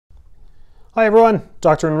Hi everyone,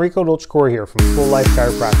 Dr. Enrico Dolcecore here from Full Life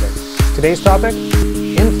Chiropractic. Today's topic,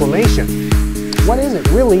 inflammation. What is it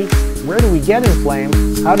really? Where do we get inflamed?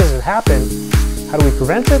 How does it happen? How do we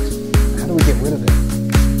prevent it? How do we get rid of it?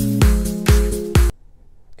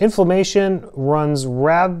 Inflammation runs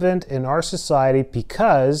rampant in our society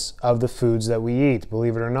because of the foods that we eat,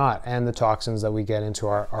 believe it or not, and the toxins that we get into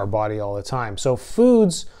our body all the time. So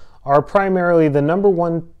foods are primarily the number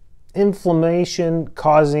one inflammation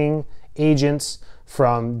causing agents,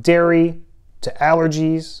 from dairy to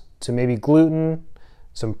allergies to maybe gluten,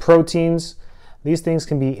 some proteins. These things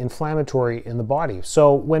can be inflammatory in the body.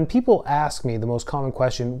 So when people ask me the most common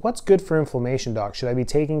question, what's good for inflammation, doc? Should I be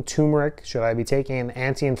taking turmeric? Should I be taking an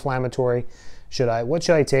anti-inflammatory? What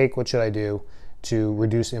should I take? What should I do to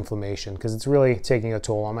reduce inflammation? Because it's really taking a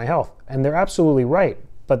toll on my health. And they're absolutely right,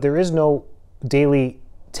 but there is no daily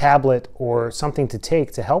tablet or something to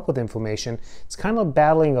take to help with inflammation. It's kind of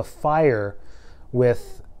battling a fire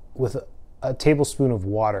with a tablespoon of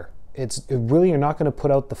water. Really, you're not going to put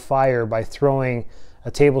out the fire by throwing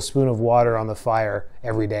a tablespoon of water on the fire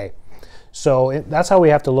every day. So that's how we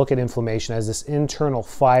have to look at inflammation, as this internal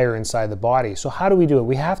fire inside the body. So how do we do it?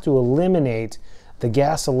 We have to eliminate the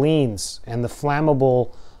gasolines and the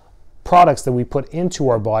flammable products that we put into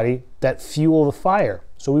our body that fuel the fire.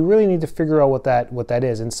 So we really need to figure out what that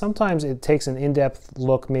is. And sometimes it takes an in-depth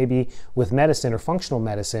look, maybe with medicine or functional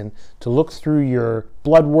medicine, to look through your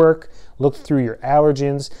blood work, look through your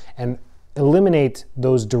allergens, and eliminate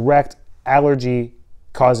those direct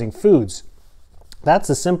allergy-causing foods. That's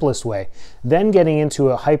the simplest way. Then getting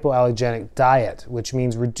into a hypoallergenic diet, which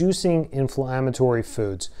means reducing inflammatory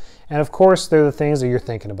foods. And of course, they're the things that you're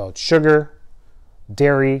thinking about: sugar,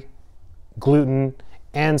 dairy, gluten,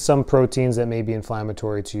 and some proteins that may be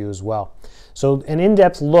inflammatory to you as well. So an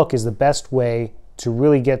in-depth look is the best way to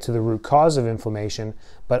really get to the root cause of inflammation,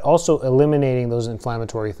 but also eliminating those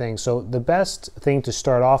inflammatory things. So the best thing to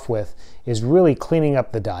start off with is really cleaning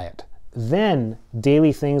up the diet. Then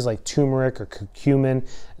daily things like turmeric or curcumin,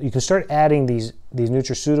 you can start adding these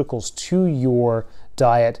nutraceuticals to your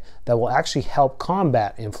diet that will actually help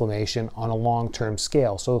combat inflammation on a long-term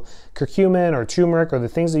scale. So curcumin or turmeric, or the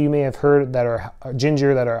things that you may have heard that are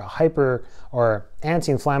ginger, that are hyper or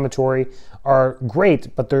anti-inflammatory, are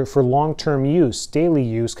great, but they're for long-term use, daily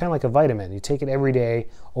use, kind of like a vitamin. You take it every day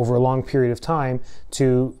over a long period of time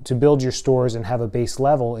to build your stores and have a base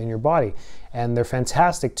level in your body. And they're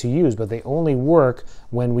fantastic to use, but they only work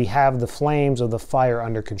when we have the flames of the fire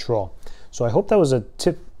under control. So I hope that was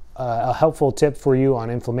a helpful tip for you on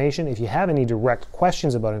inflammation. If you have any direct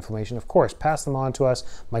questions about inflammation, of course, pass them on to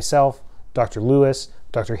us, myself, Dr. Lewis,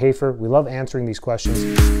 Dr. Hafer. We love answering these questions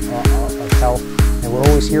of health, and we're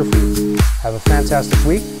always here for you. Have a fantastic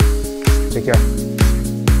week. Take care.